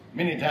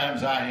Many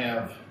times I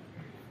have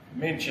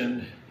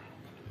mentioned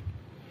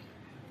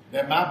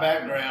that my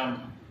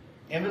background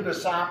in the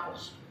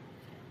disciples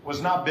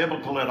was not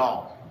biblical at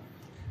all.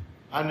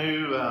 I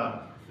knew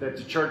that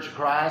the Church of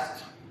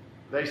Christ,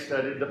 they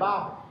studied the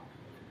Bible.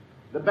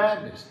 The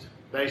Baptist,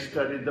 they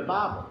studied the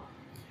Bible.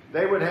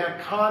 They would have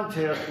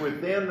contests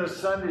within the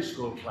Sunday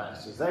school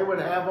classes. They would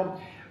have them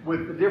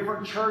with the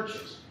different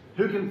churches.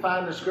 Who can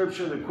find the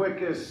scripture the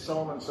quickest, so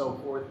on and so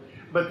forth.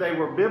 But they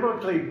were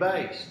biblically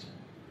based.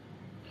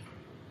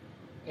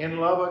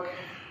 In Lubbock,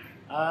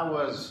 I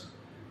was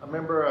a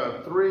member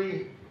of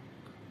 3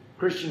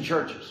 Christian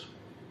churches.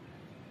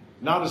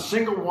 Not a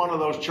single one of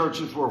those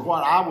churches were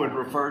what I would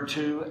refer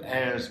to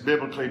as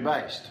biblically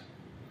based.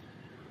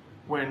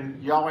 When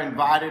y'all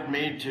invited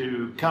me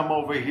to come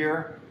over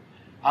here,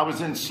 I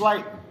was in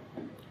Slayton,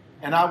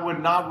 and I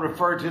would not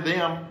refer to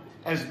them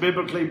as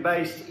biblically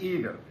based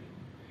either.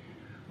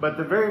 But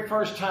the very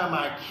first time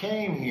I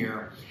came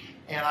here,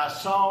 and I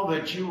saw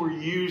that you were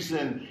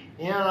using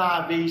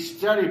NIV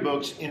study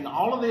books in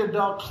all of the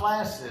adult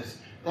classes,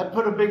 that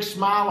put a big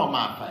smile on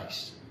my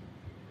face.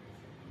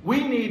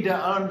 We need to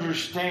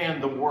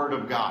understand the Word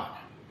of God.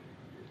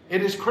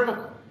 It is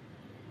critical.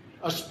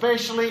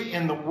 Especially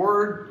in the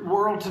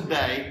world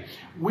today,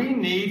 we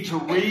need to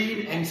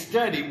read and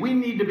study. We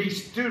need to be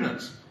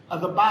students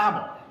of the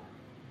Bible.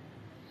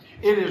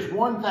 It is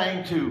one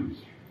thing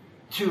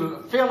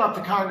to fill up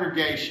the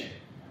congregation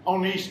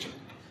on Easter.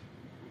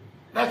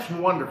 That's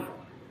wonderful.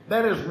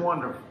 That is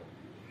wonderful.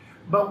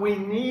 But we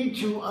need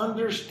to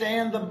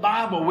understand the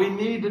Bible. We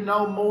need to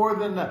know more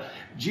than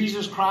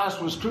Jesus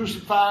Christ was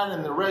crucified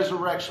and the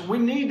resurrection. We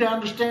need to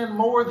understand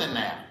more than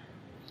that.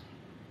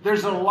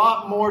 There's a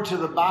lot more to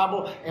the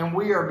Bible, and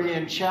we are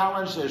being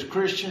challenged as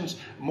Christians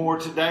more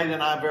today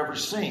than I've ever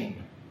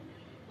seen.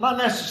 Not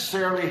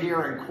necessarily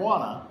here in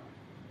Quanah.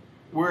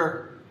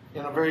 We're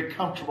in a very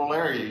comfortable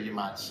area, you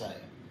might say.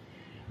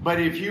 But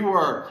if you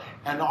were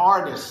an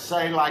artist,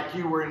 say like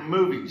you were in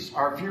movies,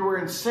 or if you were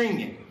in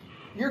singing,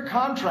 your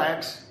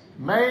contracts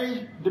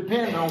may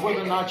depend on whether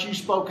or not you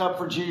spoke up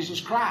for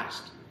Jesus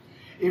Christ.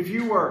 If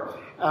you were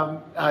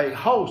a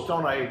host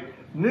on a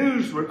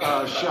news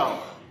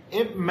show,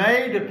 it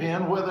may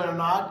depend whether or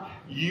not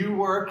you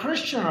were a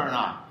Christian or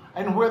not,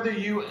 and whether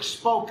you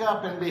spoke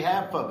up in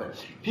behalf of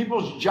it.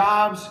 People's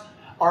jobs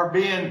are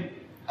being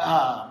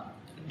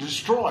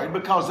destroyed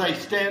because they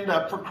stand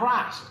up for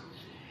Christ.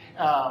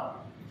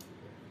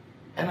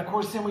 And of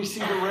course, then we see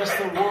the rest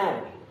of the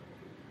world.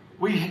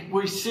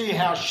 We see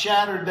how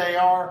shattered they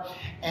are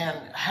and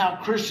how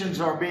Christians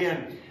are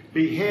being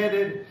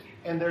beheaded.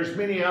 And there's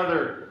many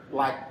other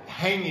like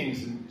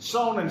hangings and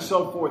so on and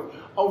so forth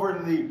over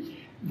in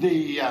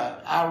the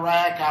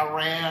Iraq,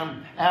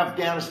 Iran,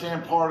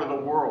 Afghanistan part of the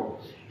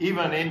world,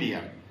 even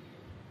India.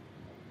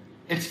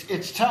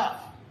 It's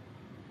tough.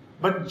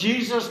 But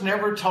Jesus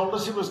never told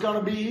us it was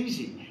going to be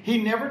easy. He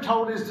never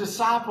told his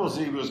disciples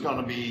it was going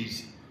to be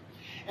easy.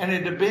 And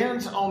it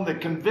depends on the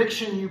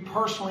conviction you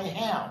personally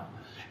have.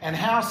 And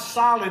how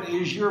solid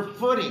is your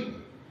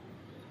footing?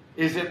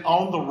 Is it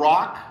on the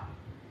rock?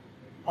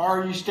 Or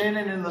are you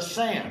standing in the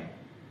sand?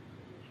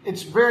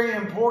 It's very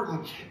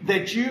important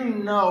that you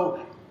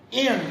know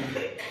in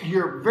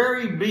your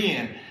very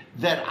being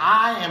that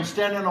I am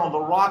standing on the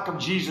rock of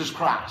Jesus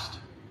Christ.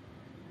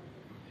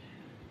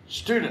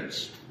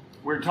 Students,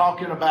 we're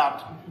talking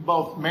about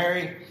both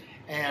Mary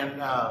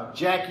and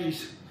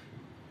Jackie's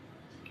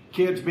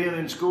kids being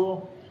in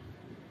school,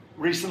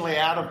 recently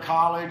out of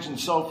college and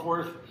so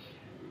forth.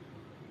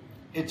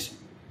 It's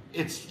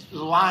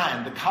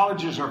lined. The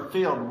colleges are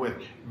filled with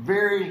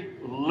very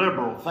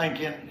liberal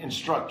thinking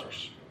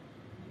instructors.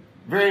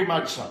 Very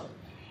much so.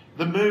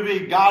 The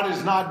movie God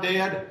Is Not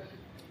Dead,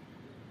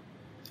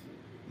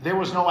 there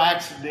was no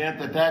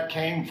accident that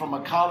came from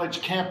a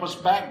college campus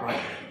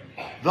background.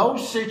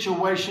 Those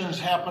situations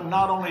happen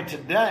not only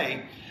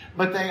today,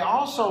 but they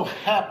also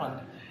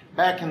happened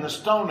back in the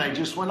Stone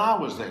Ages when I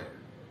was there.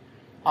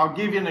 I'll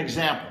give you an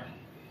example.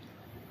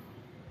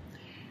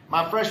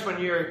 My freshman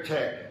year at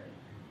Tech,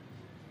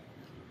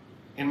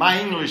 in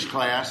my English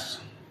class,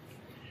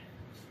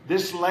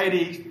 this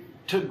lady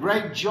took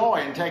great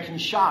joy in taking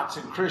shots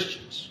at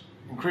Christians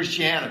and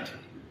Christianity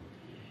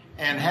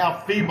and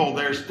how feeble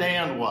their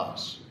stand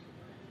was.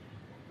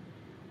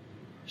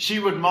 She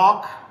would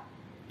mock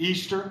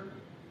Easter,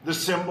 the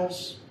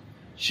symbols.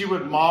 She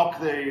would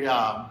mock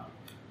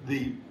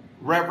the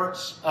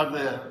reverence of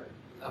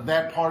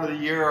that part of the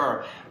year,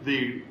 or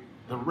the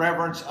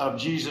reverence of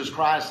Jesus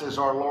Christ as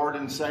our Lord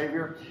and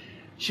Savior.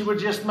 She would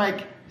just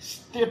make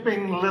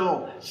stipping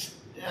little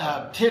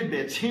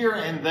tidbits here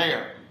and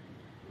there,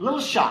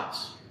 little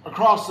shots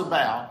across the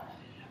bow,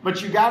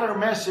 but you got her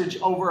message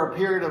over a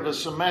period of a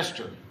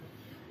semester.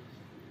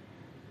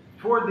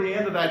 Toward the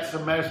end of that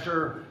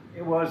semester,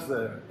 it was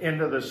the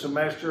end of the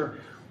semester,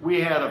 we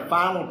had a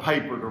final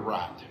paper to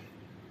write.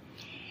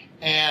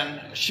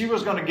 And she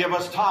was going to give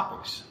us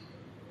topics.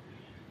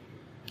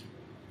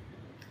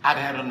 I'd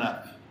had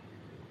enough.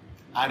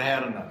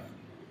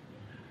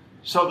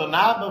 So the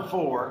night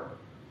before,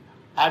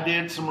 I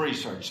did some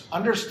research,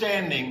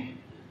 understanding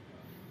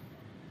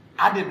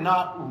I did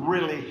not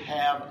really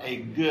have a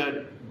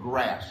good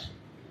grasp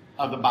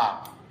of the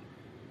Bible.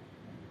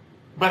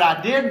 But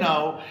I did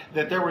know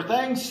that there were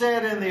things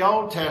said in the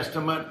Old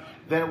Testament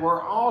that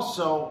were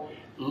also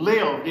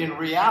lived in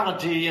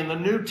reality in the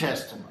New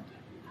Testament.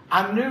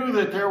 I knew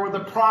that there were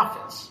the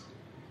prophets.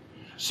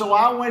 So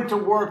I went to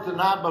work the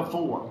night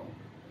before.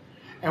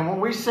 And when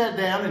we sat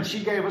down and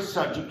she gave us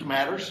subject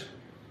matters,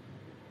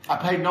 I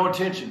paid no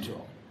attention to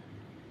them.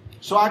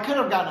 So I could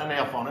have gotten an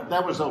F on it.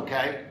 That was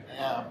okay.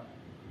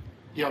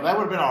 That would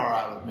have been all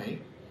right with me.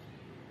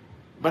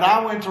 But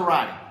I went to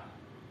writing.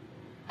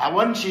 I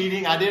wasn't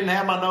cheating. I didn't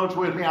have my notes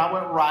with me. I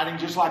went writing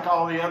just like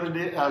all the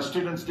other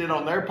students did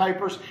on their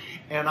papers.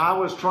 And I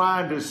was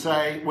trying to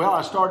say,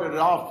 I started it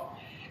off,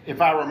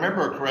 if I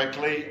remember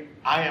correctly,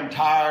 I am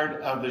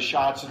tired of the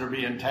shots that are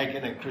being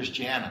taken at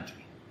Christianity.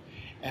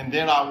 And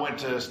then I went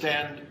to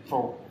stand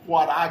for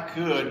what I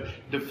could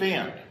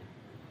defend.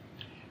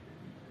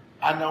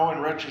 I know in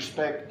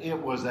retrospect it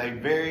was a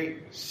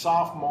very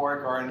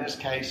sophomoric, or in this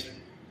case,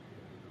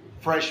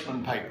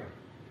 freshman paper.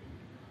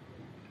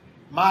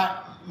 My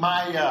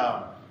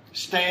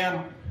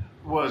stand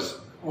was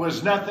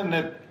nothing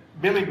that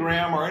Billy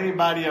Graham or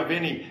anybody of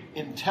any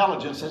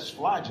intelligence, this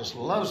fly just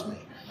loves me,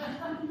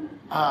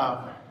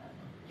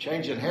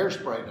 changing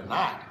hairspray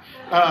tonight.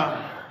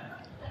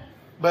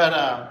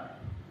 But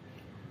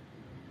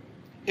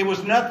it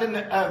was nothing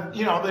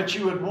that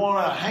you would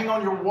want to hang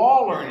on your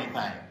wall or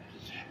anything.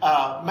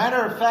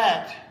 Matter of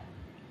fact,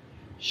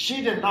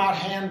 she did not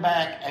hand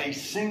back a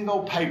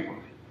single paper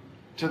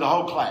to the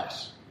whole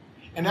class.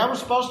 And that was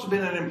supposed to have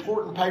been an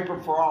important paper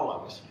for all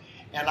of us.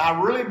 And I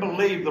really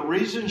believe the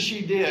reason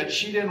she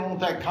didn't want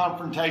that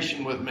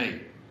confrontation with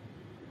me.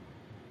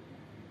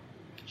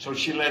 So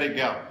she let it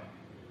go.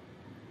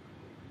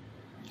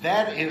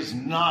 That is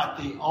not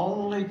the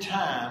only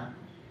time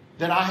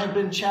that I have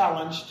been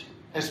challenged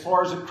as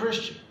far as a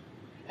Christian.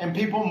 And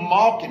people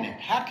mocking it.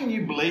 How can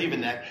you believe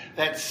in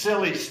that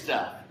silly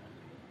stuff?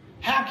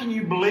 How can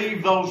you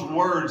believe those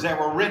words that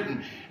were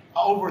written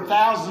over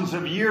thousands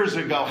of years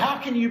ago? How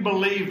can you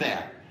believe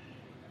that?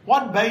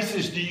 What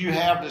basis do you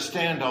have to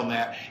stand on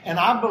that? And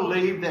I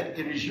believe that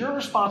it is your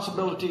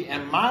responsibility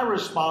and my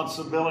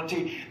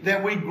responsibility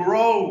that we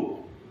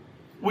grow.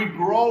 We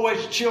grow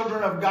as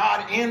children of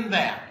God in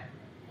that.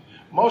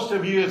 Most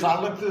of you, as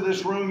I look through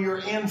this room, you're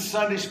in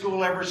Sunday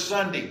school every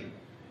Sunday.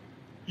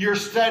 You're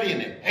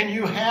studying it, and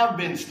you have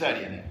been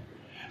studying it.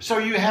 So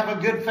you have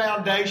a good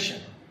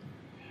foundation.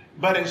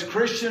 But as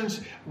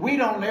Christians, we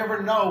don't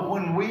ever know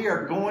when we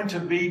are going to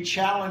be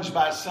challenged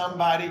by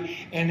somebody.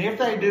 And if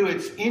they do,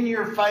 it's in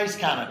your face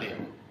kind of deal.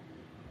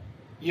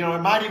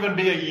 It might even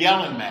be a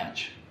yelling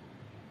match.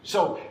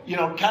 So,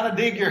 kind of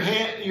dig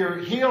your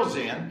heels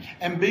in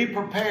and be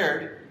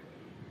prepared.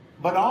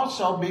 But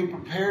also be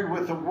prepared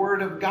with the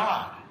Word of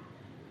God.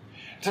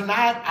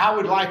 Tonight, I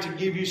would like to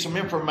give you some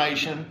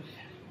information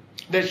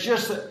that's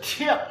just a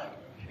tip.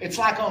 It's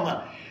like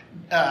on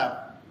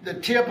the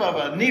tip of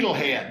a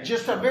needlehead,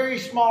 just a very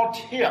small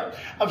tip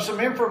of some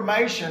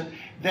information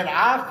that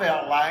I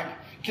felt like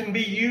can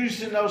be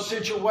used in those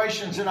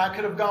situations. And I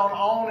could have gone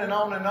on and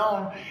on and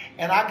on,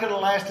 and I could have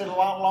lasted a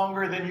lot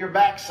longer than your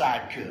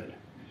backside could.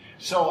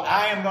 So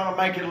I am going to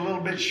make it a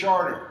little bit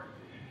shorter.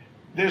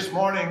 This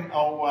morning,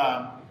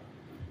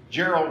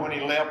 Gerald, when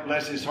he left,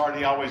 bless his heart,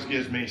 he always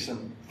gives me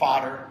some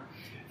fodder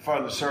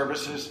for the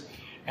services.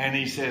 And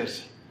he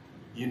says,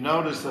 you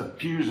notice the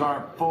pews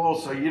aren't full,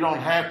 so you don't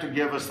have to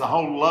give us the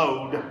whole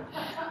load.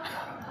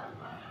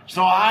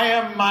 So I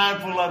am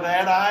mindful of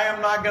that. I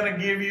am not going to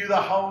give you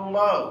the whole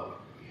load.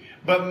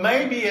 But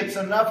maybe it's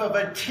enough of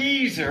a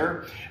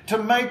teaser to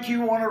make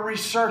you want to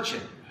research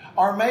it.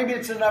 Or maybe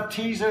it's enough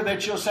teaser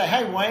that you'll say,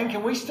 hey, Wayne,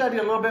 can we study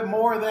a little bit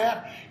more of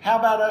that? How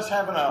about us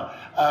having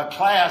a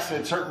class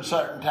at certain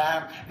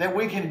time that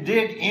we can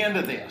dig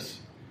into this?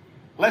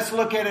 Let's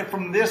look at it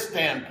from this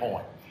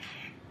standpoint.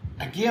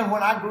 Again,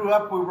 when I grew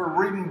up, we were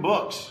reading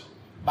books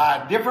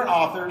by different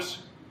authors,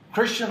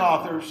 Christian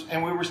authors,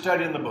 and we were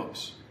studying the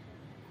books.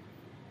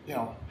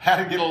 How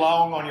to get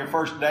along on your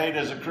first date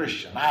as a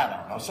Christian. I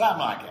don't know, something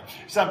like that.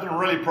 Something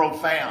really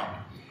profound.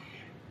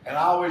 And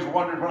I always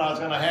wondered when I was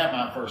going to have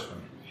my first one.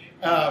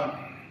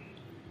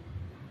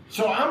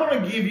 So I'm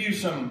going to give you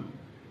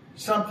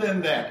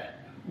something that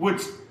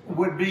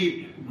would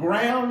be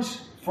grounds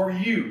for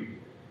you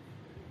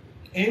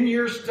in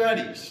your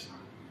studies.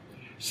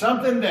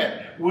 Something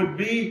that would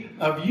be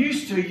of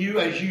use to you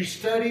as you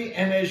study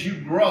and as you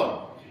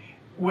grow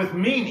with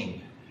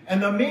meaning.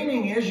 And the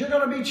meaning is you're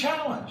going to be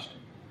challenged.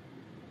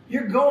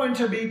 You're going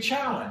to be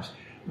challenged.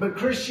 But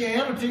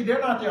Christianity,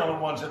 they're not the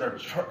only ones that are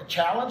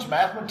challenged.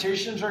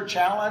 Mathematicians are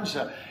challenged.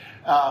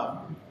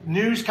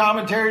 News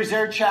commentaries,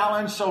 they're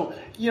challenged. So,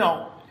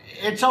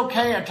 it's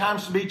okay at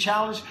times to be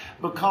challenged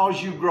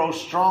because you grow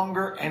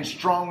stronger and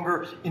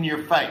stronger in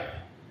your faith.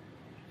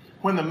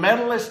 When the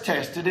metal is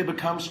tested, it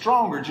becomes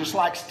stronger, just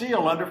like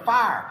steel under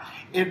fire.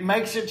 It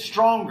makes it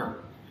stronger.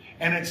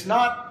 And it's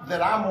not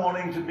that I'm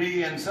wanting to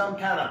be in some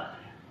kind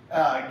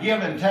of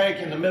give and take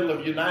in the middle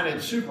of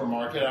United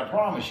Supermarket, I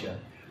promise you.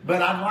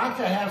 but I'd like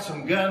to have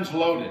some guns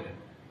loaded.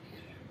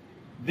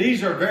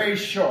 These are very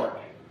short,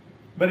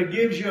 but it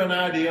gives you an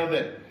idea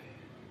that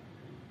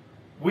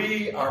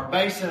we are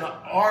basing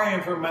our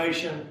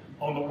information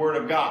on the Word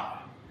of God.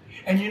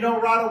 And you know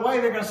right away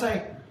they're going to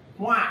say,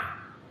 why?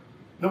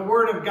 The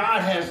Word of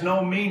God has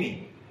no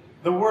meaning.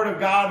 The Word of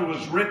God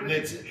was written.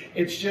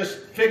 It's just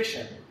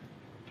fiction.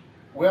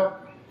 Well,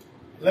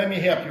 let me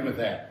help you with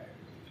that.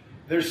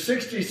 There's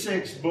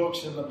 66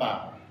 books in the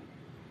Bible.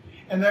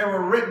 And they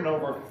were written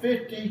over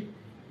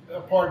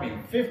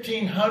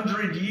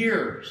 1,500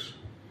 years.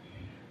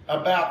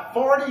 About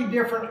 40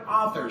 different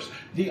authors.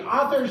 The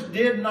authors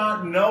did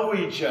not know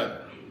each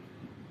other.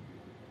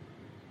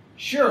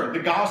 Sure, the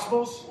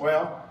Gospels,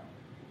 well,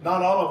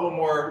 not all of them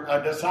were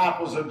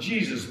disciples of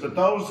Jesus, but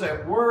those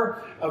that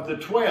were of the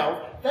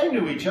 12, they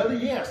knew each other,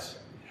 yes.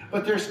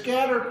 But they're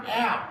scattered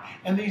out.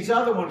 And these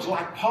other ones,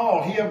 like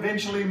Paul, he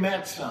eventually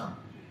met some.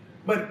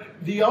 But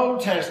the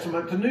Old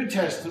Testament, the New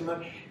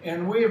Testament,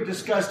 and we have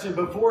discussed it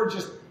before,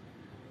 just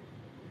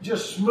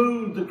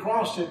smoothed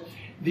across it.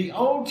 The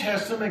Old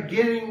Testament,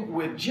 getting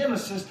with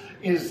Genesis,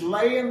 is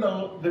laying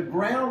the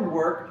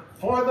groundwork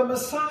for the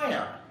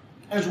Messiah.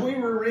 As we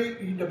were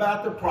reading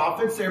about the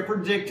prophets, they're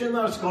predicting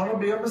there's going to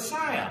be a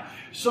Messiah.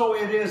 So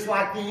it is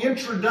like the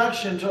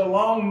introduction to a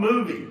long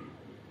movie.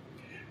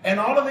 And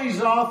all of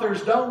these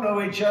authors don't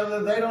know each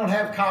other. They don't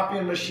have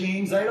copying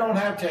machines. They don't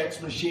have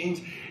text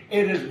machines.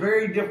 It is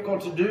very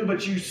difficult to do,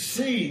 but you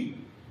see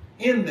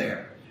in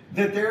there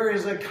that there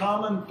is a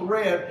common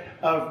thread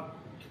of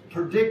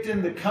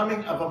predicting the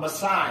coming of a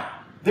Messiah.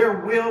 There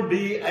will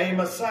be a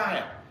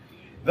Messiah.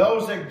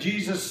 Those that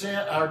Jesus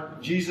sent, or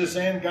Jesus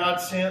and God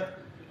sent,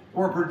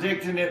 were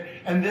predicting it,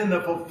 and then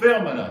the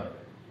fulfillment of it.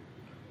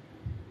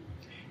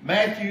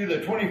 Matthew, the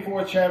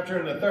 24th chapter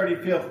and the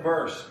 35th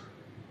verse.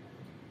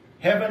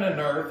 Heaven and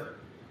earth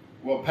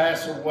will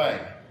pass away,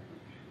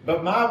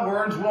 but my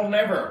words will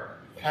never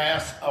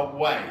pass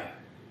away.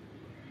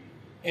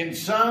 In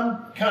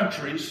some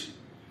countries,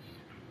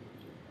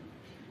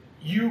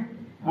 you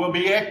will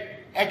be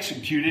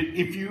executed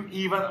if you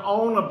even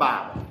own a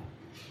Bible.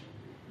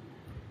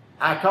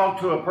 I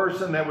talked to a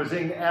person that was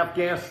in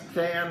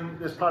Afghanistan,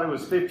 this probably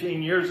was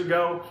 15 years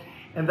ago,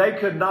 and they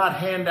could not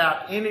hand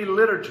out any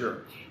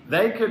literature.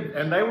 They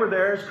were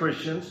there as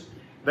Christians,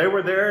 they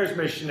were there as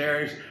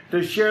missionaries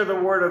to share the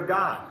Word of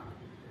God.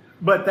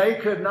 But they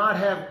could not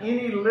have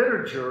any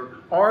literature,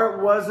 or it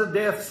was a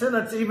death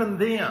sentence even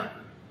then.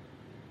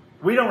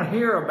 We don't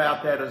hear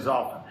about that as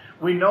often.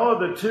 We know of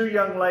the two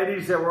young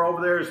ladies that were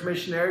over there as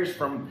missionaries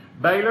from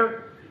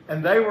Baylor,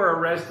 and they were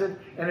arrested.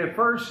 And at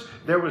first,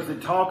 there was the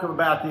talk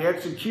about the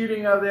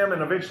executing of them,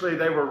 and eventually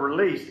they were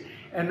released.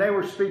 And they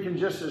were speaking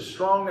just as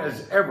strong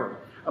as ever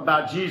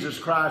about Jesus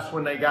Christ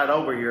when they got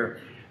over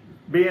here.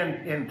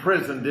 Being in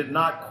prison did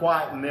not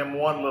quieten them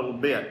one little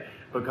bit,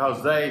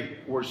 because they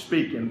were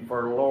speaking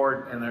for the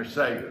Lord and their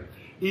Savior,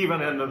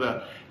 even under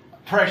the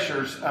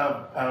pressures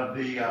of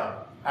the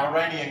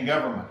Iranian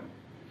government.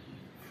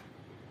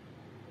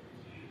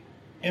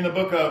 In the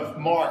book of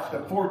Mark, the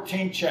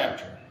 14th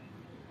chapter,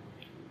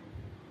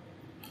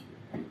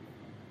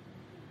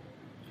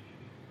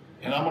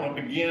 and I'm going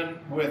to begin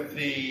with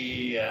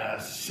the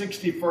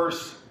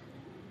 61st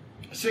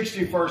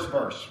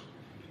verse.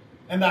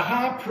 And the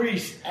high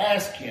priest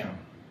asked him,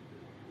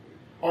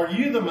 "Are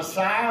you the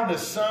Messiah, the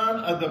Son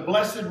of the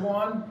Blessed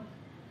One?"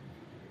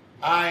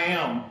 "I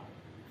am,"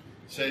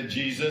 said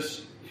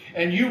Jesus.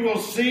 "And you will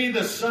see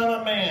the Son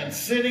of Man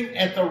sitting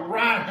at the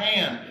right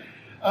hand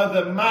of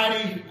the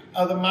mighty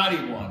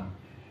one,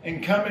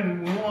 and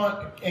coming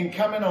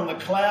on the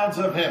clouds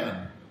of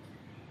heaven."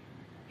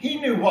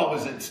 He knew what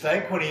was at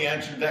stake when he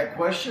answered that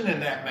question in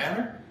that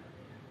manner.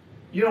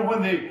 You know,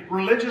 when the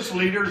religious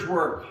leaders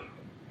were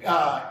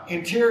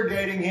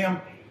interrogating him,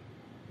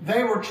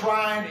 they were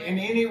trying in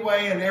any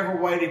way and every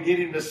way to get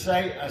him to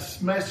say a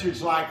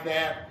message like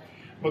that,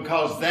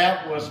 because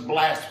that was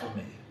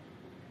blasphemy.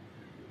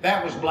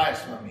 That was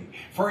blasphemy.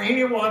 For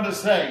anyone to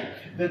say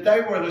that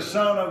they were the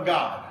Son of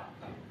God.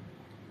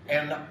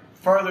 And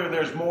further,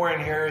 there's more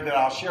in here that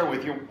I'll share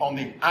with you on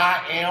the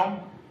I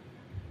am.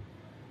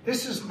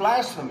 This is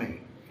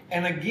blasphemy.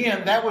 And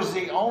again, that was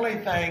the only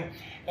thing,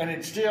 and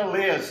it still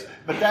is,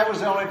 but that was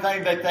the only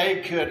thing that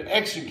they could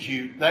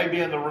execute, they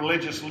being the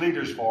religious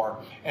leaders for,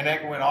 and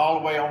that went all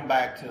the way on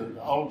back to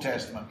the Old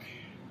Testament.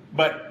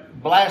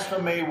 But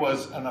blasphemy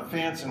was an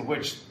offense in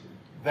which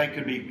they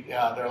could be,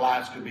 their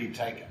lives could be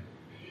taken.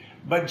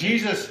 But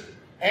Jesus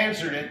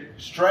answered it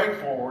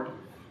straightforward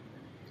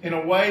in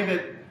a way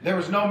that there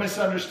was no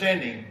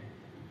misunderstanding.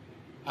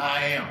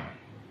 I am.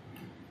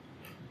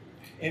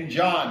 In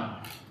John,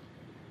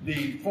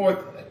 the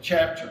 4th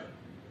chapter,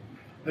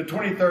 the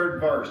 23rd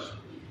verse,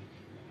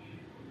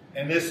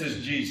 and this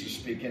is Jesus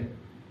speaking.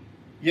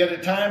 "Yet a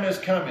time is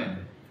coming,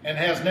 and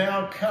has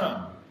now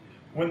come,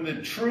 when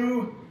the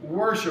true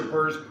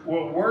worshipers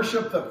will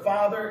worship the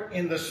Father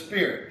in the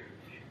Spirit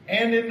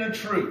and in the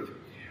truth.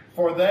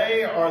 For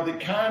they are the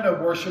kind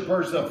of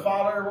worshipers the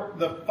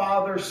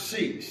Father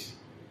seeks.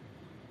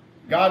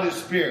 God is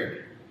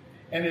Spirit,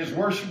 and His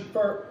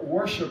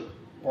worshipers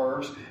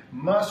worshipers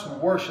must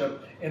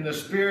worship in the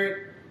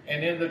spirit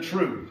and in the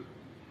truth.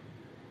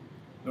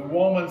 The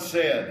woman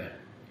said,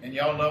 and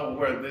y'all know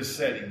where this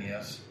setting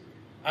is,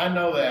 I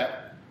know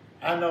that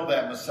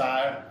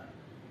Messiah.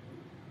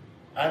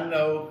 I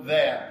know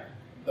that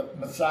the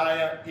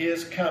Messiah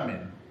is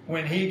coming.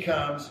 When he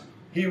comes,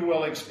 he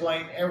will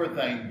explain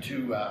everything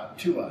to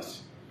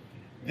us.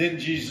 Then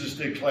Jesus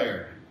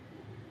declared,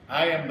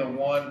 I am the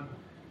one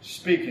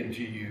speaking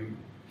to you.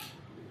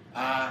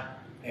 I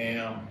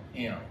am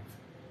him.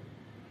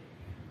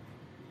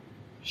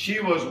 She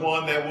was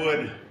one that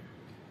would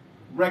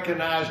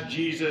recognize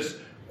Jesus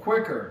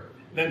quicker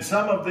than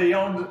some of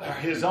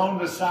his own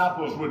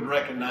disciples would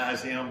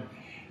recognize him,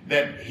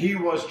 that he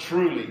was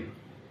truly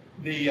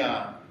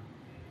the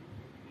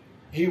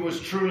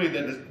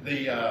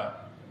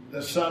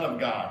Son of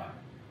God.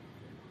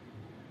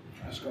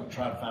 I was going to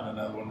try to find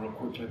another one real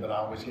quickly, but I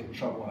always get in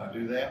trouble when I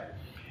do that.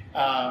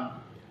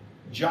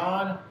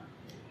 John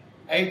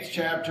 8th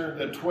chapter,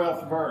 the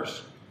 12th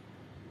verse.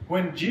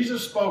 When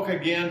Jesus spoke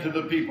again to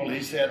the people,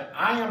 he said,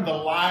 I am the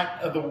light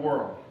of the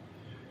world.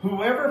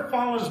 Whoever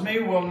follows me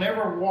will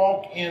never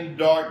walk in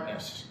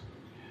darkness,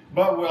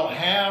 but will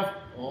have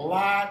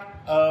light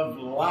of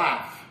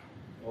life.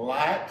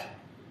 Light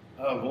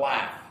of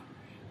life.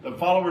 The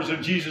followers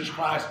of Jesus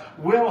Christ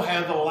will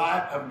have the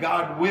light of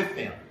God with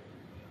them.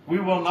 We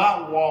will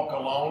not walk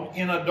alone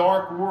in a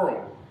dark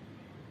world.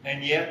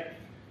 And yet,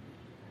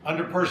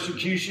 under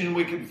persecution,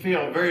 we can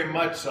feel very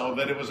much so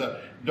that it was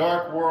a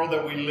dark world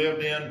that we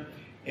lived in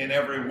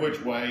every which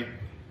way.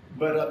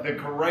 But the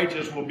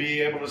courageous will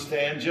be able to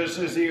stand just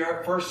as the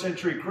first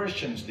century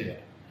Christians did.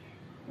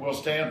 Will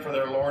stand for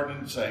their Lord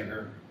and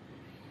Savior.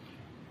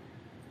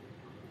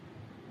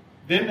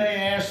 Then they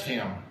asked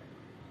him,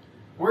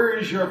 where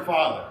is your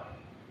Father?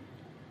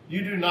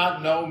 You do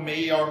not know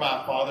me or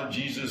my Father,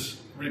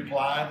 Jesus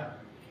replied.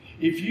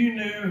 If you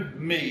knew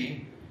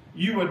me,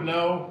 you would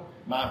know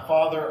my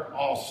Father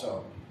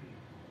also.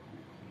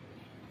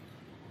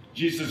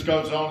 Jesus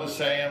goes on to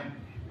say,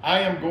 I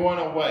am going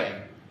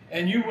away,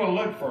 and you will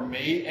look for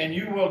me, and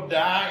you will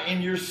die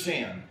in your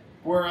sin.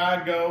 Where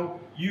I go,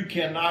 you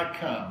cannot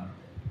come.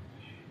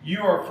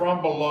 You are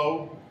from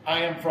below, I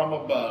am from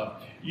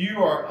above.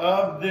 You are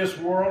of this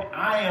world,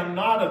 I am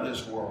not of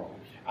this world.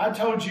 I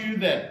told you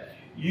that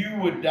you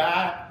would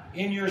die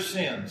in your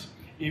sins.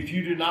 If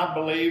you do not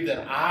believe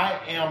that I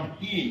am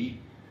he,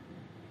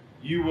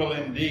 you will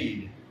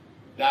indeed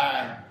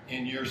die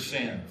in your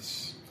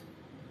sins.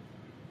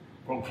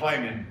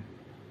 Proclaiming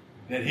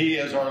that he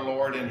is our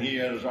Lord and he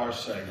is our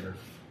Savior.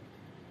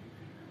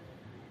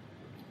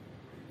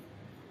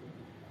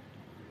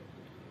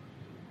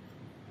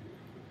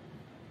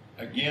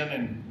 Again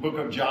in the book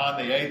of John,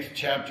 the 8th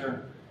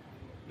chapter,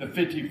 the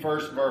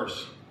 51st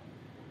verse.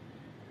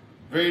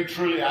 Very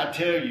truly I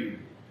tell you,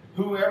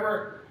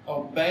 whoever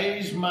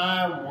obeys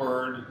my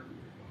word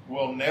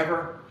will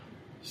never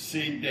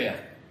see death.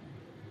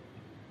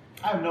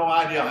 I have no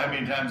idea how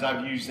many times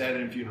I've used that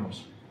in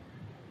funerals.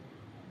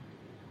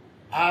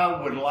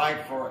 I would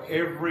like for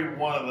every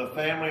one of the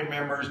family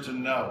members to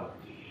know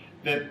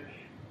that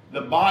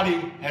the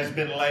body has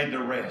been laid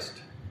to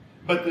rest,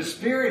 but the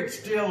spirit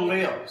still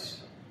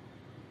lives.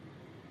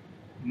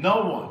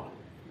 No one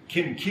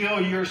can kill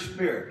your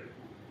spirit.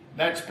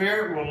 That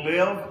spirit will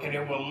live, and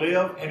it will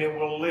live, and it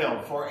will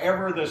live.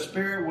 Forever the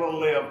spirit will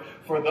live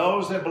for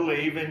those that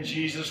believe in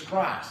Jesus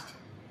Christ.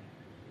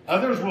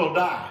 Others will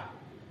die,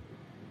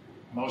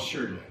 most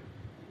surely,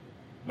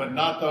 but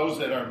not those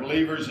that are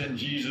believers in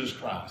Jesus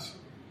Christ.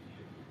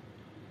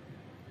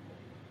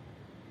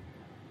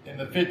 In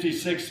the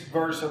 56th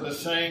verse of the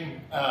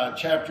same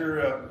chapter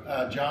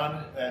of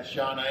John, that's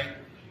John 8,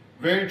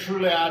 very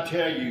truly I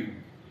tell you,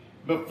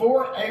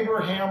 before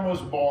Abraham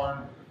was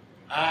born,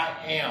 I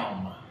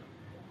am.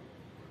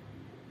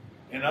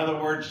 In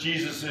other words,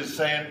 Jesus is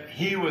saying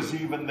he was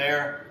even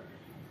there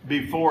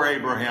before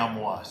Abraham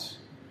was.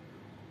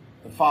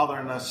 The Father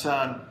and the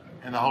Son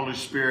and the Holy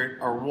Spirit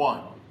are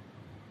one.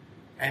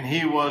 And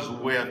he was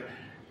with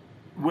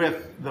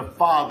the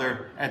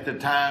Father at the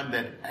time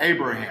that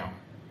Abraham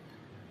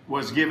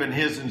was given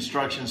his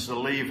instructions to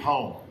leave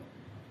home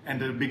and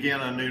to begin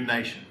a new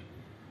nation.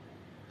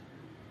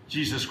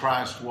 Jesus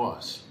Christ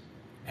was,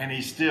 and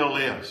he still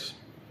is.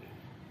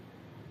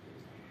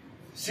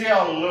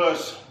 C.L.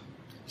 Lewis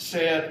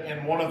said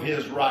in one of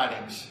his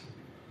writings,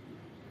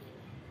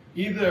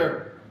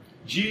 either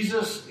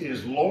Jesus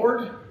is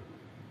Lord,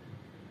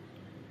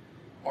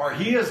 or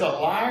he is a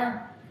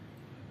liar,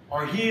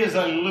 or he is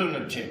a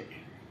lunatic.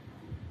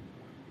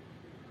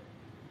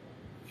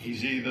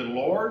 He's either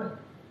Lord,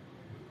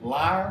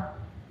 liar,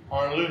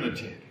 or a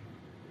lunatic.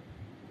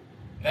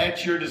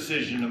 That's your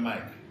decision to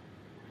make.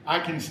 I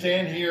can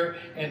stand here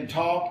and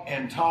talk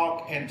and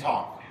talk and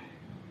talk.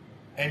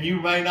 And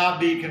you may not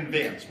be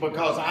convinced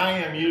because I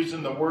am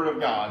using the Word of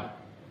God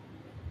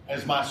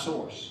as my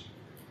source.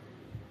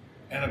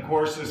 And of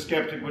course, the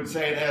skeptic would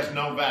say it has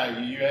no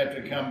value. You have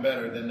to come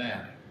better than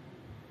that.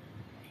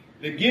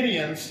 The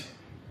Gideons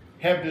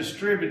have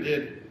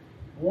distributed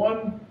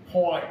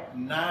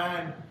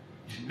 $1.9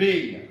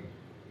 billion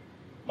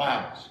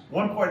Bibles.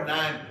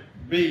 1.9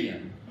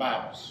 billion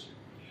Bibles.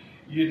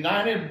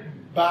 United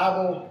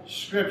Bible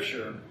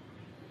Scripture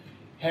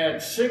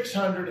had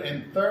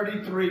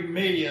 633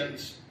 million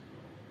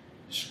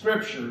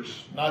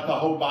scriptures, not the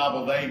whole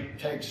Bible. They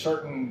take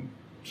certain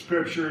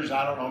scriptures.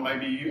 I don't know,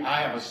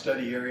 I have a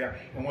study area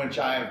in which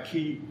I have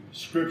key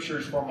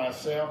scriptures for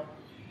myself.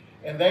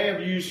 And they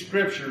have used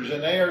scriptures,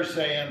 and they are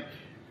saying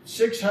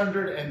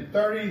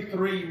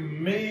 633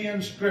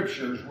 million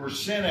scriptures were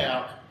sent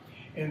out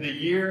in the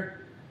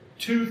year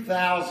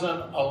 2000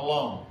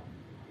 alone.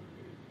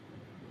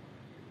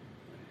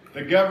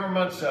 The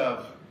governments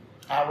of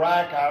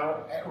Iraq,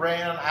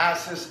 Iran,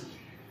 ISIS,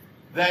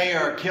 they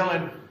are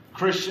killing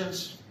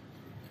Christians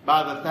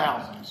by the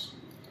thousands.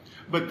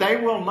 But they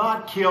will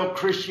not kill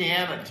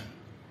Christianity.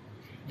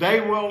 They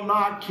will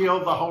not kill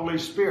the Holy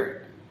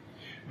Spirit.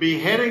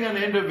 Beheading an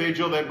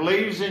individual that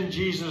believes in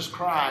Jesus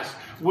Christ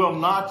will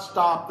not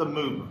stop the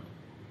movement.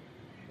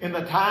 In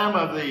the time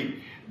of the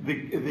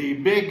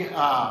big,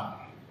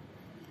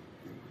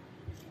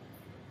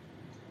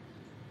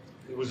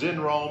 it was in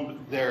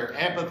Rome, their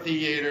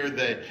amphitheater,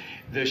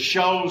 the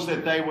shows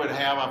that they would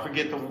have, I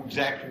forget the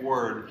exact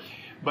word,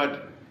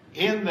 but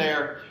in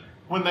there,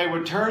 when they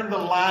would turn the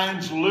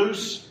lines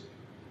loose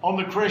on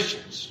the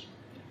Christians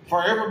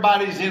for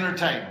everybody's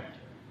entertainment,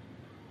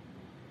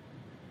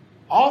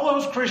 all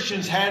those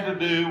Christians had to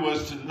do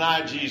was to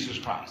deny Jesus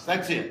Christ.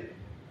 That's it.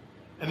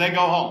 And they go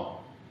home.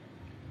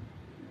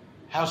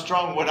 How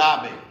strong would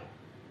I be?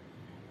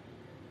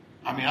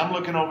 I mean, I'm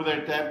looking over there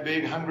at that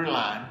big hungry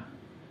line,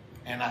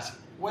 and I said,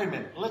 wait a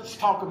minute, let's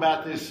talk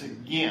about this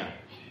again.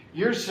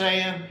 You're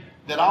saying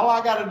that all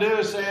I got to do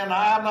is say,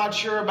 I'm not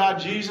sure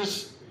about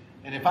Jesus,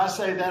 and if I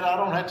say that, I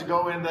don't have to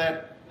go in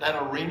that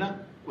arena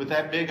with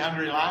that big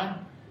hungry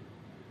line?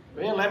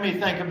 Well, let me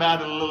think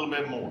about it a little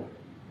bit more.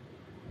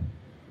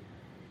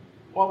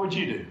 What would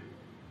you do?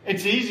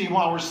 It's easy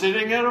while we're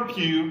sitting in a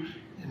pew,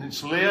 and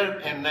it's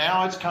lit, and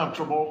now it's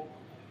comfortable.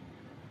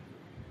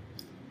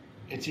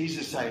 It's easy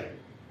to say,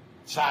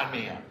 sign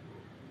me up.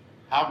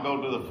 I'll go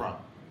to the front.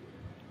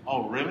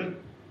 Oh, really?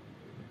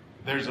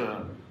 There's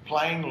a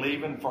plane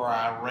leaving for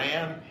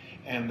Iran,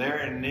 and they're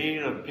in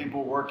need of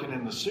people working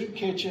in the soup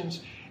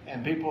kitchens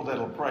and people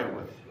that'll pray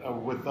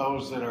with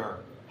those that are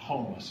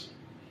homeless.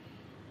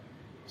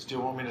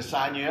 Still want me to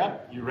sign you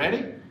up? You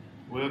ready?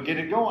 We'll get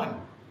it going.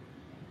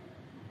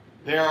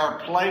 There are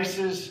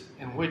places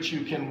in which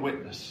you can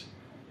witness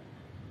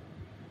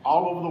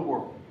all over the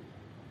world.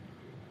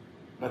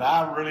 But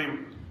I really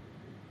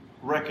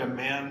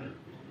recommend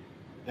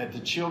that the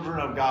children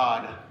of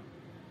God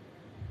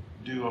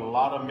do a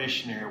lot of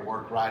missionary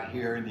work right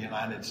here in the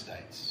United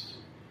States.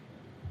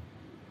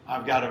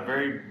 I've got a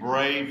very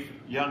brave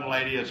young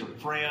lady as a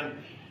friend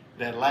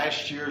that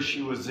last year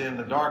she was in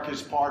the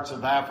darkest parts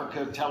of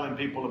Africa telling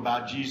people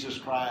about Jesus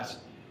Christ,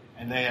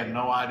 and they had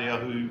no idea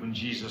who even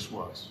Jesus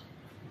was.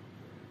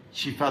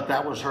 She felt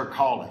that was her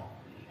calling.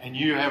 And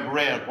you have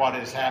read what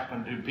has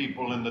happened to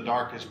people in the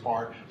darkest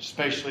part,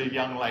 especially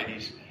young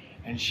ladies.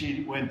 And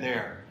she went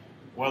there.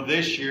 Well,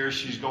 this year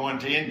she's going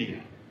to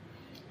India.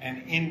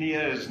 And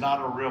India is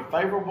not a real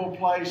favorable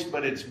place,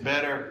 but it's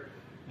better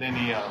than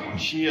the other one.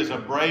 She is a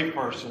brave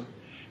person,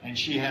 and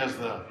she has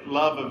the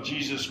love of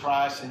Jesus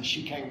Christ, and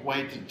she can't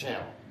wait to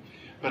tell.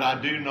 But I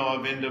do know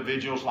of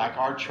individuals like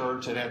our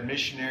church that have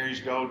missionaries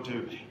go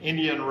to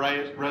Indian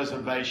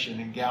Reservation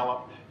in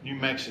Gallup, New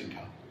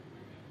Mexico.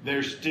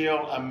 There's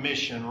still a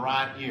mission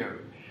right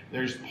here.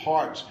 There's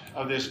parts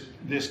of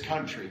this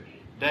country.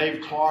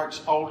 Dave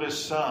Clark's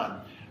oldest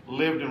son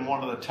lived in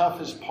one of the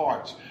toughest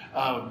parts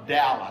of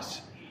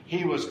Dallas.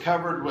 He was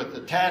covered with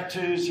the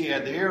tattoos. He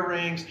had the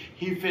earrings.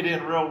 He fit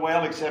in real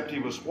well, except he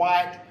was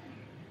white,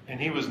 and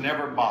he was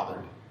never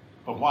bothered.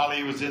 But while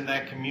he was in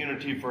that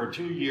community for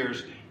 2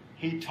 years,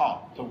 he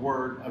taught the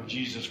word of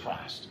Jesus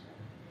Christ.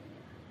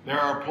 There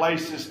are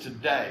places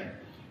today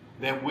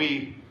that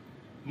we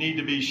need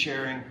to be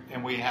sharing,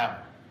 and we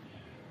haven't.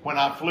 When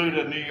I flew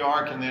to New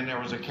York, and then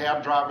there was a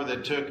cab driver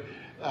that took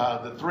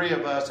the three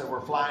of us that were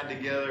flying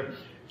together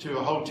to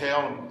a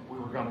hotel, and we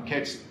were going to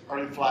catch the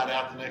early flight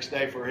out the next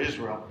day for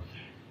Israel.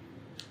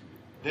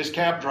 This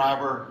cab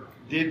driver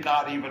did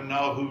not even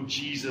know who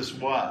Jesus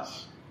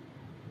was.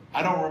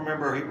 I don't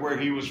remember where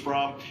he was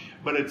from,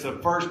 but it's the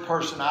first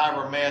person I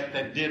ever met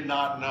that did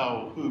not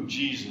know who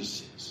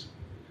Jesus is.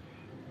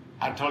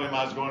 I told him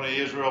I was going to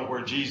Israel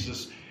where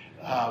Jesus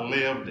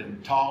lived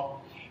and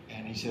taught,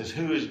 and he says,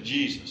 who is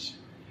Jesus?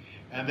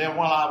 And then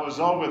while I was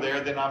over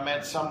there, then I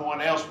met someone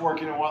else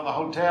working in one of the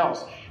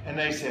hotels, and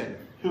they said,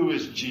 who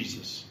is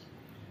Jesus?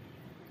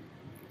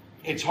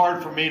 It's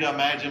hard for me to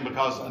imagine,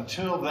 because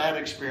until that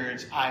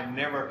experience, I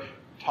never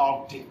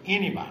talked to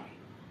anybody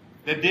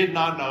that did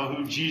not know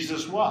who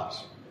Jesus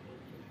was.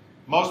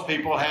 Most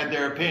people had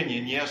their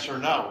opinion, yes or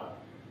no,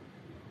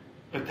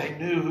 but they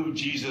knew who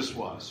Jesus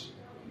was.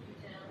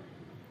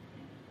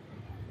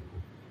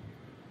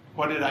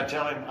 What did I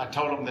tell him? I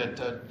told him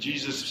that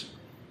Jesus...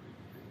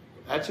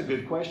 That's a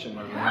good question,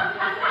 my man.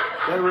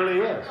 That really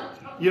is.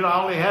 You know,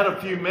 I only had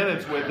a few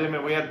minutes with him,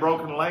 and we had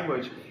broken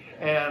language.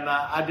 And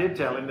I did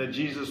tell him that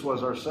Jesus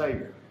was our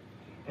Savior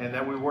and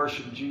that we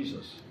worship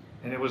Jesus.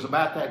 And it was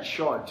about that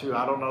short, too.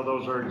 I don't know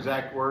those are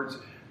exact words,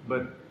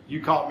 but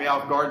you caught me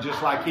off guard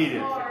just like he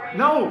did.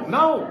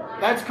 No,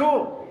 that's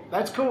cool.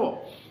 That's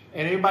cool.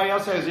 And anybody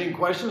else has any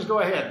questions, go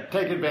ahead.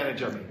 Take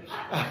advantage of me.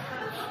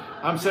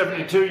 I'm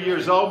 72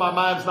 years old. My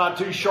mind's not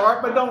too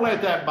sharp, but don't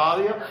let that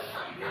bother you.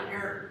 Did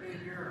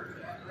your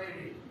that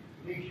lady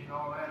teaching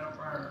all that up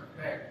there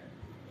effect?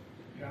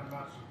 I'm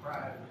not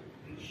surprised.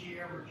 Did she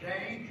ever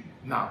change?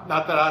 No,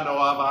 not that I know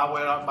of. I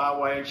went up my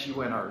way and she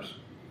went hers.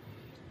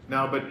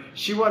 No, but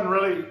she wasn't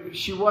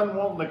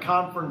wanting the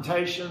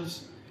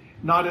confrontations.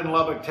 Not in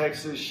Lubbock,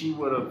 Texas. She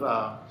wouldn't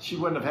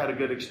have had a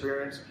good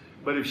experience.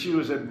 But if she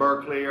was at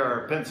Berkeley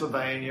or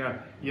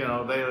Pennsylvania,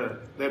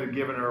 they'd have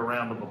given her a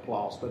round of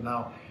applause. But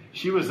no,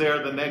 she was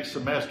there the next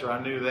semester.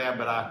 I knew that,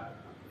 but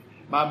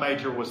my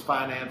major was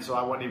finance, so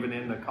I wasn't even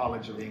in the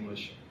College of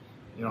English.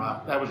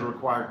 That was a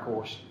required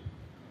course.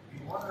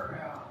 You wonder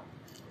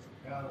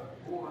how the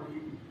board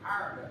even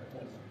hired that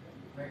woman,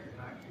 making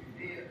like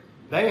you did.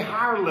 They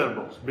hire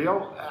liberals,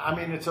 Bill. I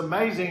mean, it's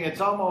amazing.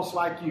 It's almost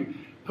like you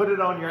put it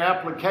on your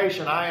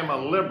application. I am a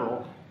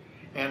liberal,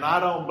 and I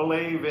don't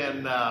believe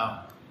in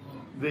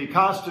the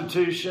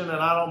Constitution, and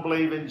I don't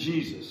believe in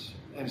Jesus.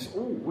 And so,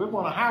 we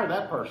want to hire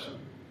that person.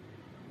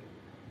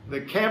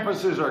 The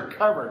campuses are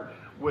covered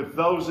with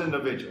those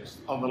individuals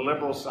on the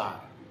liberal side.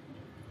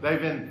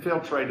 They've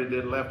infiltrated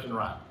it left and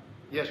right.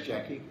 Yes,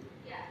 Jackie?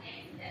 Yeah,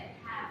 and that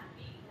have to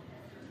be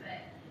professor,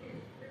 but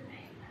his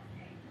name has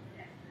changed.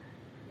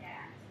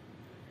 Yeah.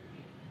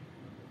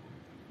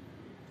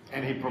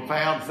 And he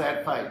profounds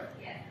that faith.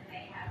 Yes, and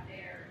they have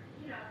their,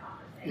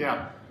 conversation.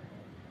 Yeah.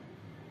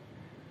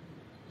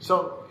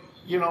 So,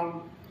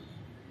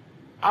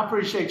 I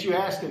appreciate you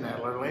asking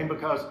that, Lurleen,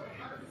 because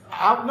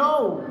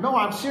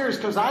I'm serious,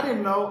 because I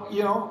didn't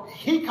know,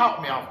 he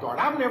caught me off guard.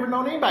 I've never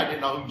known anybody that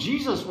didn't know who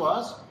Jesus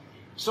was.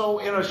 So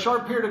in a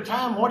short period of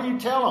time, what do you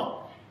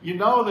tell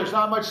them? There's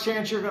not much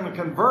chance you're going to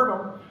convert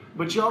them,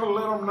 but you ought to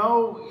let them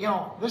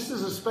know, this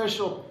is a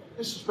special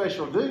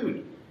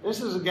dude.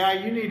 This is a guy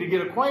you need to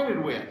get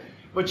acquainted with.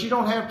 But you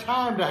don't have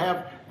time to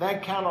have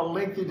that kind of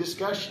lengthy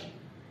discussion.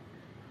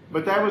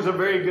 But that was a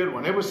very good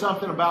one. It was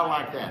something about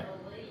like that.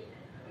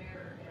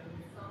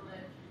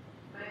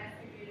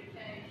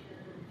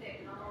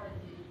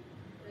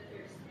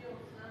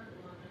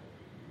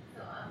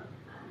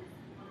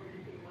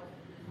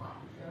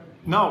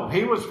 No,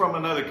 he was from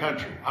another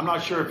country. I'm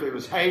not sure if it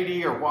was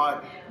Haiti or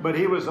what, but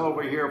he was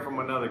over here from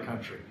another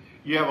country.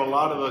 You have a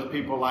lot of those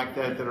people like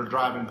that are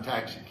driving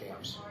taxi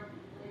cabs.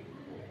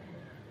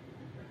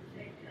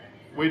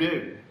 We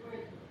do.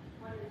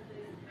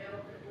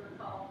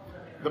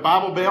 The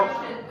Bible Belt?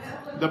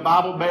 The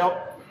Bible Belt?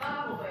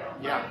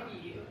 Yeah.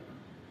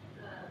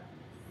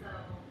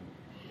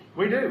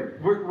 We do.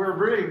 We're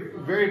really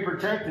very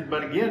protected.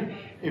 But again,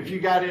 if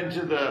you got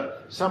into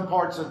some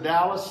parts of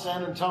Dallas,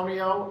 San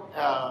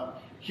Antonio,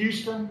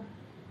 Houston,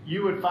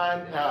 you would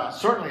find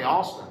certainly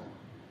Austin.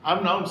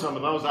 I've known some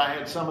of those. I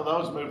had some of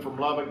those moved from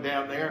Lubbock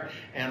down there,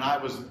 and I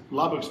was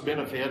Lubbock's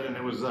benefit, and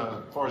it was,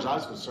 as far as I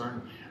was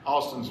concerned,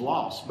 Austin's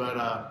loss.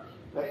 But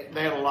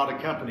they had a lot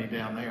of company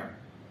down there.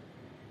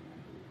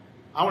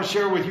 I want to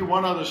share with you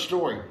one other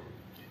story,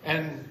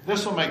 and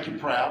this will make you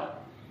proud.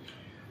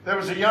 There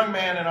was a young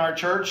man in our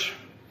church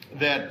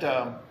that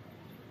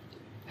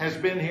has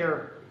been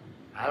here,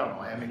 I don't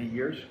know how many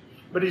years,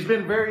 but he's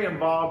been very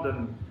involved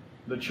in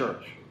the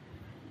church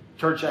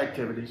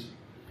activities.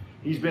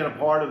 He's been a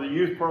part of the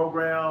youth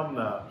program,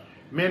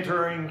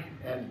 mentoring,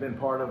 and been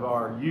part of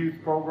our youth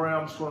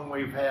programs when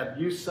we've had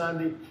Youth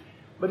Sunday.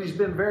 But he's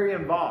been very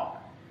involved.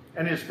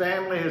 And his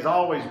family has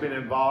always been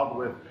involved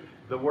with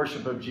the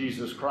worship of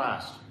Jesus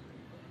Christ.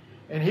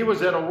 And he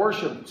was at a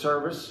worship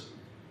service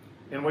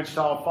in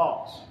Wichita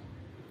Falls.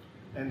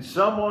 And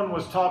someone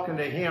was talking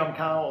to him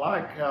kind of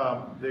like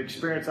the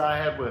experience I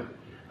had with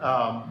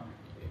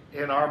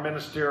in our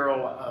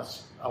ministerial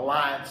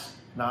alliance,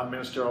 not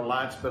ministerial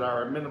alliance, but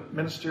our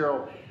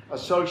ministerial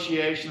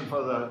association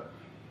for the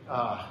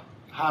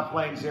High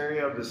Plains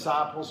area of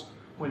disciples,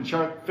 when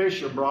Chuck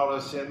Fisher brought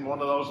us in, one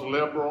of those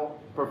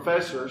liberal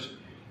professors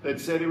that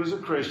said he was a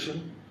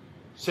Christian,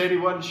 said he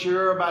wasn't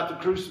sure about the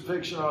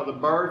crucifixion or the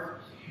birth,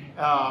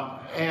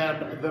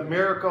 and the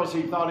miracles.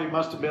 He thought he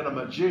must have been a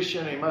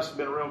magician. He must have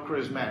been real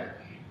charismatic.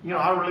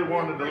 I really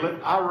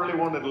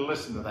wanted to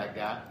listen to that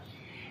guy.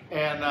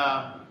 And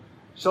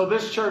so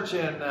this church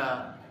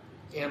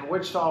in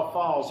Wichita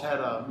Falls had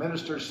a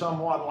minister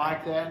somewhat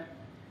like that.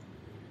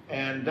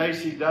 And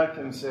Daisy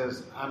Duckton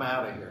says, "I'm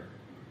out of here."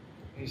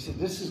 He said,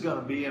 "This is going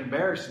to be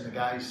embarrassing." The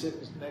guy he's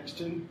sitting next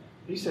to,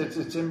 he says,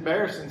 "It's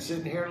embarrassing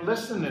sitting here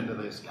listening to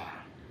this guy."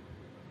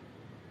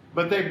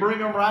 But they bring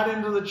him right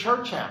into the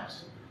church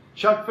house.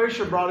 Chuck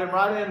Fisher brought him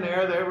right in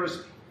there. There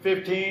was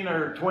 15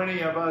 or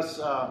 20 of us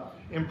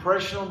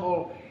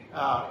impressionable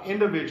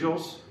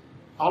individuals.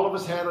 All of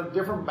us had a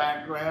different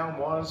background.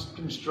 One's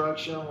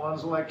construction,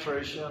 one's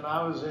electrician,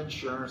 I was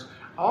insurance,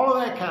 all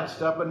of that kind of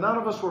stuff. But none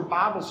of us were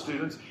Bible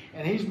students.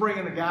 And he's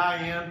bringing a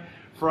guy in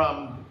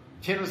from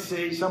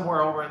Tennessee,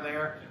 somewhere over in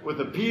there,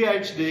 with a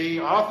PhD,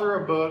 author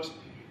of books,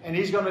 and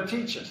he's going to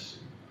teach us.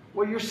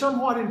 Well, you're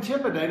somewhat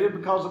intimidated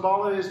because of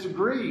all of his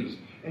degrees.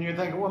 And you're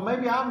thinking, well,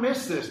 maybe I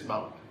missed this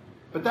boat.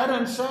 But that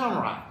doesn't sound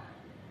right.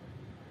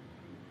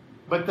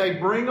 But they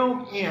bring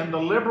them in, the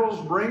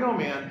liberals bring them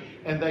in,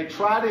 and they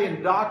try to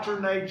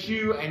indoctrinate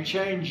you and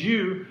change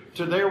you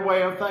to their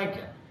way of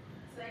thinking.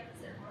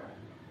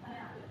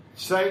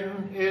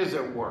 Satan is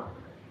at work.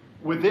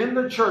 Within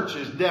the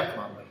churches,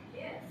 definitely.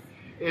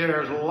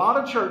 There are a lot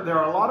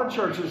of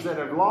churches that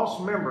have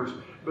lost members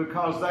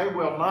because they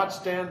will not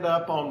stand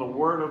up on the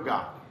Word of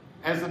God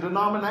as a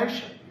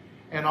denomination.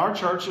 And our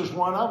church is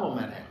one of them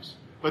that has.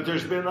 But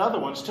there's been other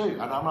ones too.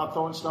 And I'm not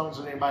throwing stones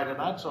at anybody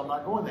tonight, so I'm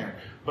not going there.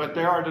 But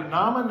there are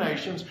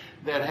denominations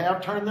that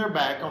have turned their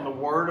back on the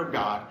Word of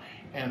God,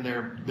 and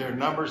their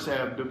numbers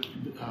have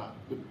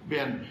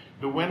been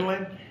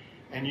dwindling.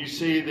 And you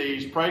see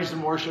these praise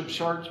and worship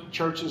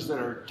churches that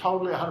are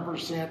totally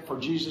 100% for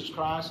Jesus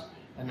Christ,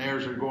 and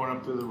theirs are going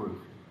up through the roof.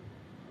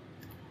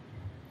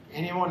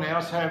 Anyone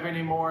else have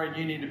any more? And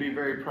you need to be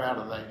very proud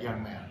of that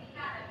young man.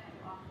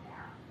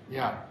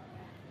 Yeah.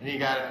 And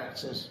it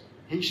says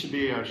he should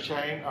be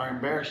ashamed or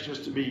embarrassed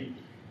just to be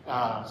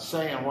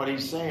saying what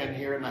he's saying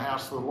here in the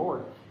house of the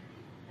Lord.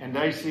 And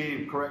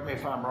Daisy, correct me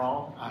if I'm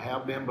wrong, I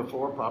have been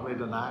before, probably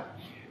tonight,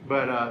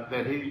 but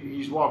that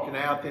he's walking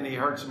out, then he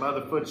heard some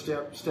other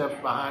footsteps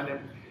behind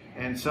him,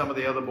 and some of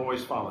the other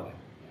boys followed him.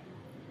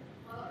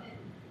 Well,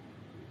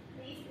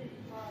 and he's been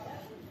brought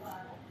up with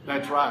Bible.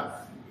 That's right.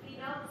 He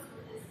knows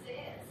what this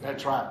says.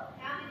 That's right.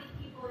 How many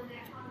people in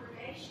that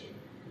congregation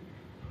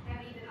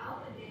have even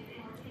opened it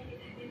and were taking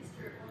against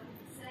what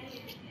he's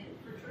saying and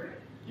for truth?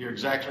 You're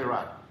exactly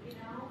right. You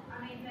know,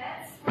 I mean,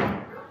 that's where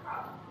the real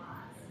problem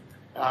lies.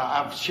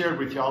 I've shared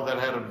with y'all that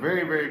I had a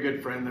very, very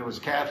good friend that was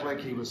Catholic.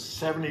 He was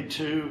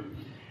 72,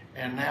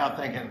 and now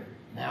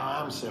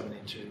I'm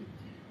 72.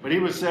 But he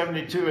was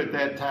 72 at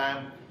that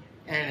time,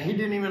 and he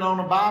didn't even own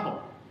a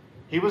Bible.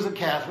 He was a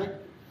Catholic.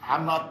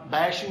 I'm not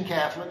bashing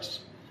Catholics,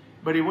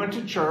 but he went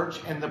to church,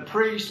 and the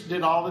priest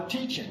did all the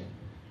teaching.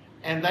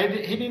 And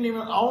he didn't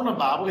even own a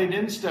Bible. He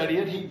didn't study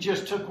it. He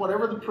just took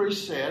whatever the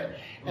priest said,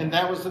 and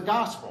that was the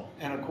gospel.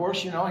 And of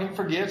course, he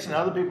forgets, and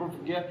other people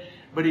forget.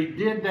 But he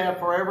did that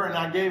forever, and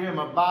I gave him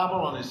a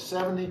Bible on his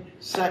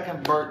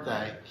 72nd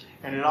birthday,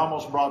 and it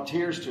almost brought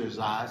tears to his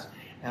eyes.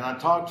 And I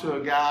talked to a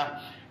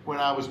guy when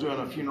I was doing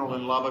a funeral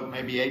in Lubbock,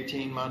 maybe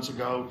 18 months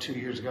ago, 2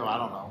 years ago, I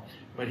don't know.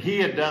 But he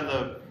had done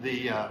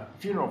the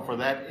funeral for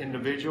that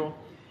individual,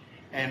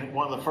 and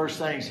one of the first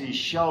things he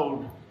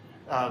showed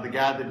the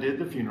guy that did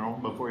the funeral,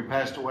 before he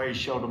passed away, he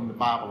showed him the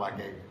Bible I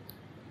gave him.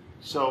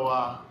 So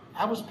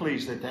I was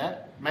pleased at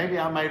that. Maybe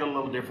I made a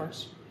little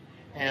difference.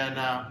 And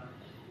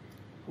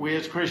we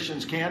as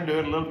Christians can do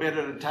it a little bit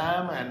at a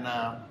time,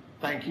 and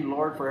thank you,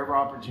 Lord, for every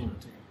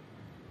opportunity.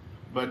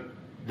 But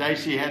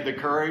Daisy had the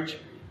courage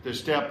to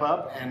step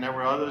up, and there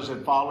were others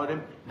that followed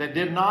him that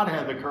did not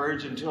have the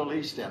courage until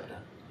he stepped up.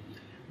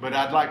 But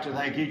I'd like to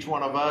thank each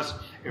one of us,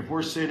 if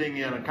we're sitting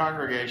in a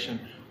congregation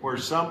where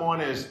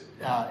someone is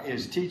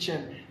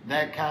teaching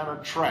that kind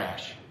of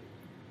trash,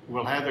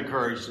 we'll have the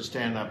courage to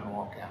stand up and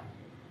walk out.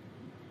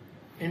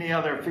 Any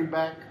other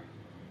feedback?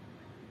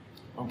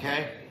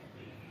 Okay.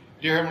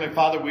 Dear Heavenly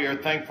Father, we are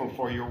thankful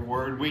for your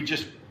word.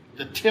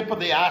 The tip of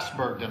the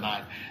iceberg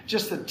tonight,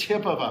 just the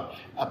tip of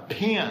a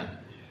pin,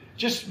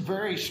 just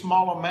very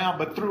small amount,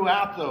 but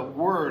throughout the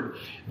word,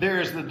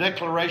 there is the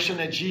declaration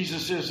that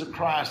Jesus is the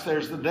Christ.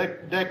 There's the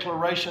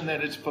declaration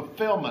that it's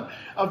fulfillment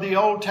of the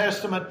Old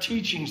Testament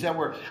teachings that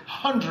were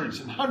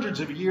hundreds and hundreds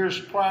of years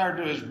prior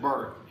to his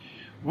birth.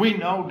 We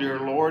know, dear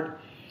Lord,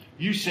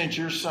 you sent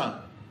your Son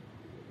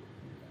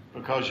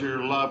because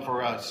your love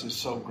for us is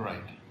so great.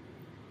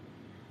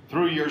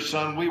 Through your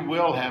Son, we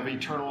will have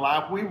eternal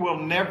life. We will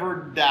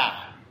never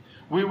die.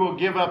 We will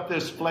give up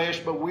this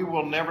flesh, but we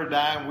will never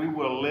die, and we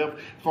will live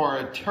for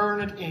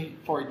eternity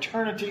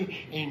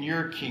in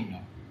your kingdom.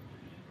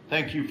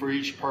 Thank you for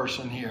each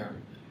person here,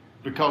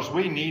 because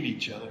we need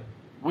each other.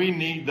 We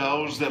need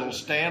those that will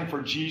stand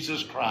for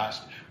Jesus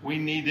Christ. We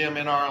need them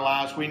in our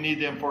lives. We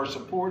need them for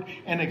support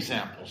and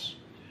examples.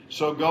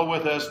 So go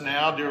with us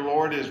now, dear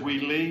Lord, as we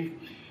leave.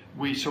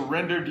 We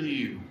surrender to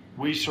you.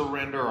 We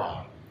surrender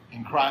all.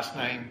 In Christ's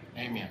name,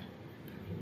 amen.